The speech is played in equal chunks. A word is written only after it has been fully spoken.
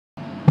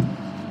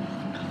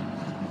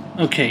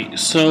Okay,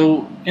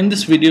 so in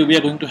this video we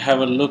are going to have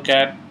a look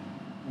at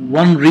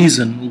one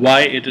reason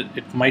why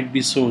it might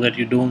be so that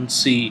you don't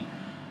see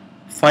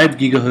 5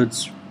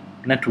 gigahertz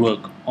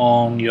network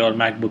on your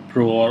MacBook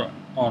Pro or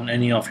on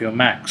any of your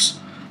Macs.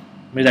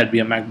 May that be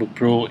a MacBook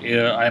Pro,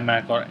 Air,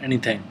 iMac or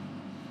anything.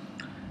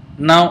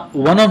 Now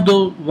one of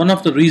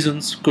the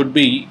reasons could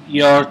be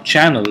your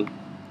channel.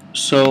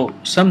 So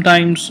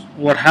sometimes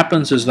what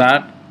happens is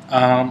that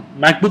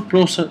MacBook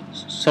Pro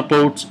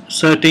supports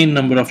certain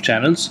number of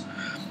channels.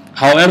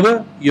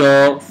 However,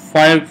 your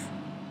 5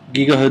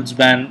 gigahertz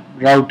band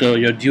router,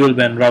 your dual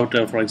band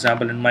router, for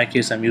example, in my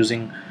case I'm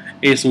using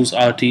Asus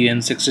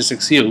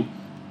RT-N66U.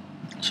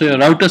 So your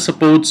router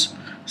supports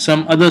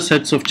some other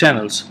sets of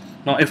channels.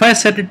 Now if I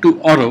set it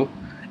to auto,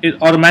 it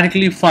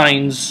automatically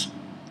finds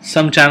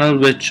some channel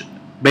which,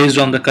 based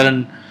on the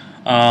current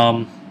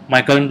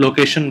my current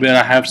location where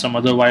I have some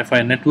other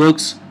Wi-Fi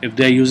networks, if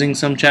they are using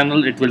some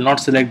channel, it will not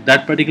select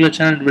that particular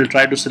channel. It will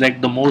try to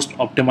select the most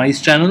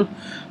optimized channel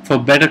for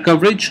better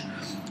coverage.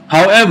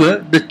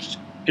 However,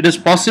 it is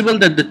possible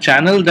that the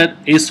channel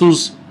that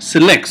Asus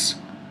selects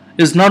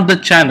is not the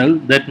channel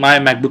that my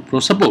MacBook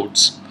Pro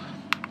supports.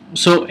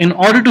 So in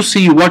order to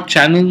see what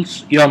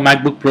channels your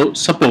MacBook Pro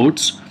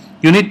supports,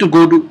 you need to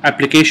go to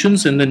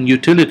applications and then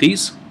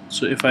utilities.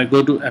 So if I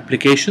go to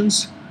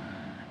applications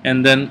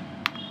and then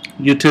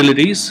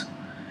utilities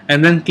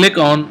and then click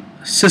on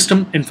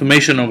system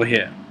information over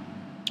here.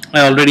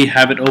 I already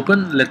have it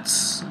open.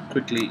 Let's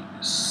quickly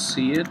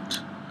see it.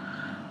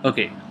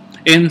 Okay,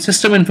 in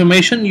system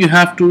information you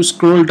have to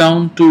scroll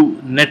down to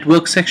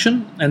network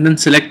section and then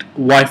select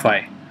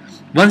Wi-Fi.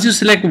 Once you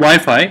select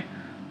Wi-Fi,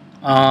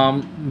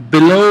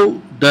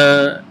 below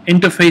the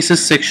interfaces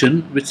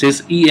section which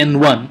says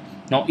EN1.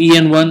 Now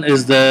EN1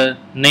 is the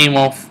name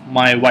of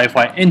my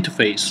Wi-Fi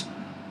interface.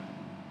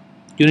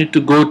 You need to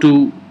go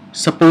to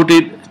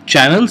supported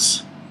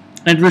channels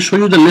and it will show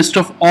you the list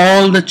of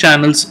all the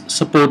channels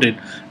supported.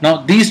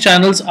 Now these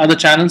channels are the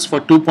channels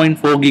for 2.4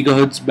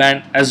 gigahertz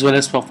band as well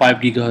as for 5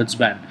 gigahertz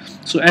band.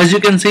 So as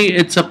you can see,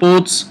 it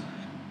supports,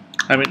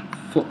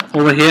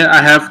 over here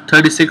I have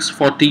 36,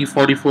 40,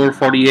 44,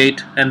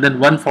 48 and then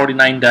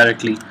 149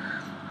 directly.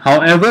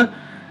 However,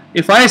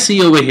 if I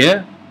see over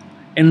here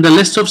in the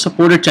list of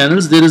supported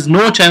channels, there is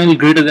no channel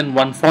greater than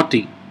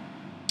 140.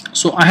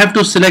 So I have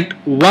to select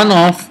one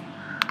of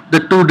the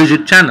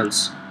 2-digit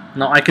channels.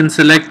 Now I can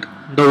select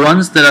the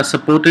ones that are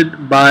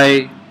supported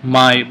by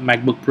my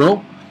MacBook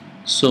Pro.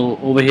 So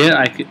over here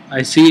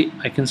I see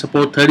I can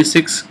support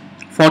 36,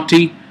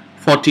 40,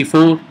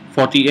 44,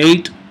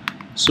 48.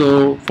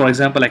 So for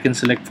example I can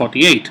select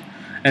 48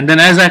 and then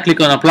as I click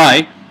on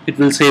apply, it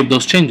will save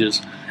those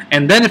changes.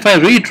 And then if I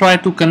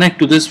retry to connect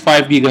to this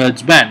 5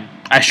 gigahertz band,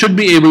 I should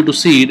be able to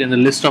see it in the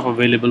list of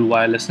available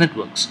wireless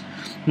networks.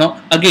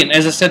 Now again,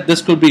 as I said,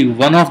 this could be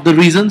one of the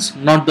reasons,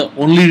 not the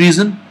only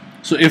reason.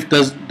 So if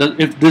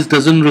this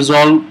doesn't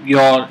resolve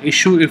your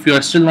issue, if you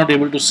are still not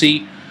able to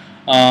see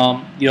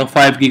your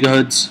 5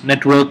 gigahertz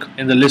network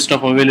in the list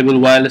of available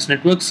wireless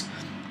networks,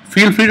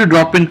 feel free to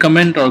drop in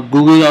comment or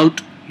Google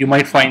out. You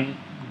might find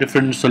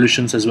different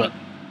solutions as well.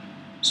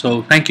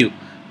 So thank you.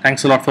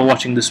 Thanks a lot for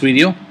watching this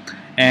video.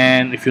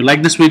 And if you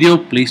like this video,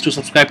 please do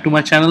subscribe to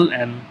my channel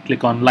and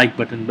click on like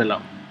button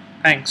below.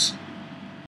 Thanks.